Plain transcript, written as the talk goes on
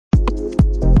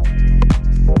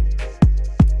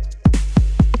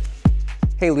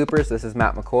Hey Loopers, this is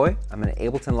Matt McCoy. I'm an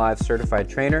Ableton Live certified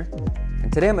trainer,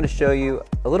 and today I'm going to show you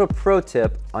a little pro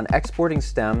tip on exporting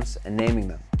stems and naming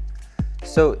them.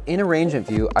 So in arrangement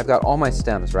view, I've got all my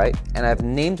stems, right? And I've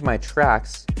named my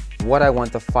tracks what I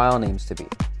want the file names to be.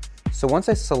 So once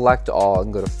I select all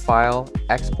and go to File,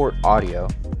 Export Audio,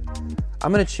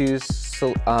 I'm going to choose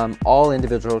all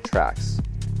individual tracks.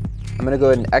 I'm going to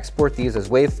go ahead and export these as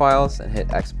WAV files and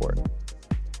hit Export.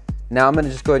 Now I'm going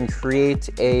to just go ahead and create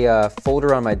a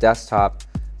folder on my desktop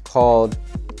called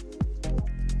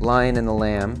Lion and the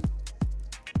Lamb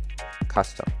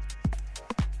Custom,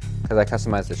 because I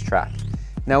customized this track.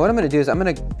 Now what I'm going to do is I'm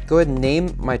going to go ahead and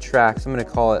name my tracks. I'm going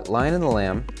to call it Lion and the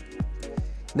Lamb.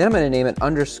 Then I'm going to name it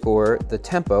underscore the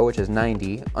tempo, which is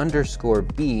 90, underscore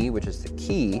B, which is the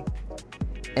key.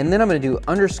 And then I'm going to do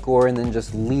underscore and then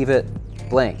just leave it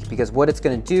blank, because what it's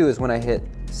going to do is when I hit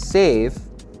save,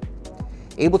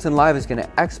 Ableton Live is going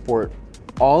to export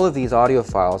all of these audio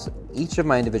files, each of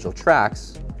my individual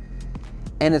tracks,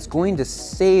 and it's going to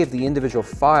save the individual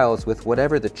files with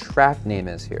whatever the track name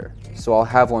is here. So I'll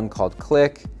have one called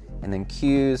click, and then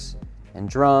cues, and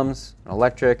drums, and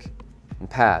electric, and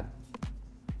pad.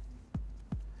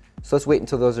 So let's wait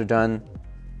until those are done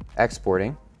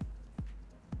exporting.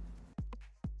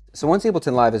 So once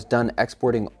Ableton Live is done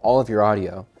exporting all of your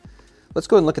audio, let's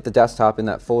go and look at the desktop in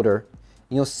that folder.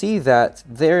 And you'll see that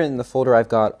there in the folder I've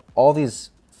got all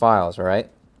these files, all right?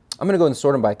 I'm going to go and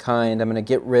sort them by kind. I'm going to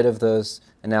get rid of those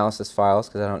analysis files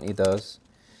because I don't need those.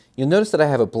 You'll notice that I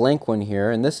have a blank one here,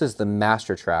 and this is the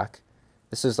master track.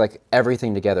 This is like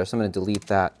everything together, so I'm going to delete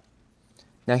that.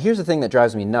 Now here's the thing that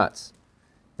drives me nuts,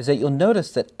 is that you'll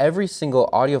notice that every single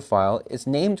audio file is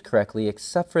named correctly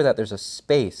except for that there's a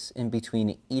space in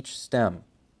between each stem.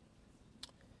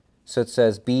 So it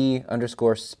says B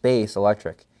underscore space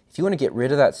electric. If you want to get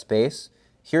rid of that space,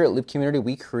 here at Loop Community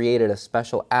we created a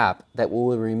special app that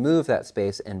will remove that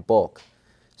space in bulk.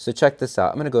 So check this out.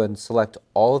 I'm going to go ahead and select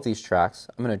all of these tracks.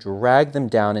 I'm going to drag them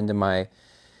down into my,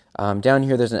 down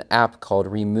here there's an app called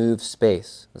Remove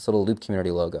Space, this little Loop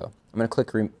Community logo. I'm going to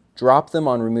click drop them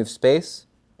on Remove Space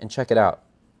and check it out.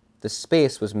 The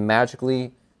space was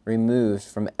magically removed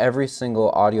from every single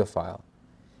audio file.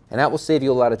 And that will save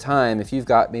you a lot of time. If you've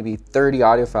got maybe 30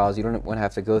 audio files, you don't want to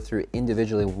have to go through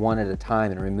individually one at a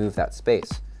time and remove that space.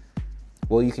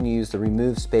 Well, you can use the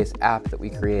Remove Space app that we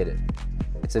created.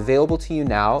 It's available to you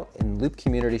now in Loop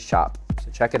Community Shop,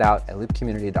 so check it out at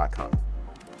loopcommunity.com.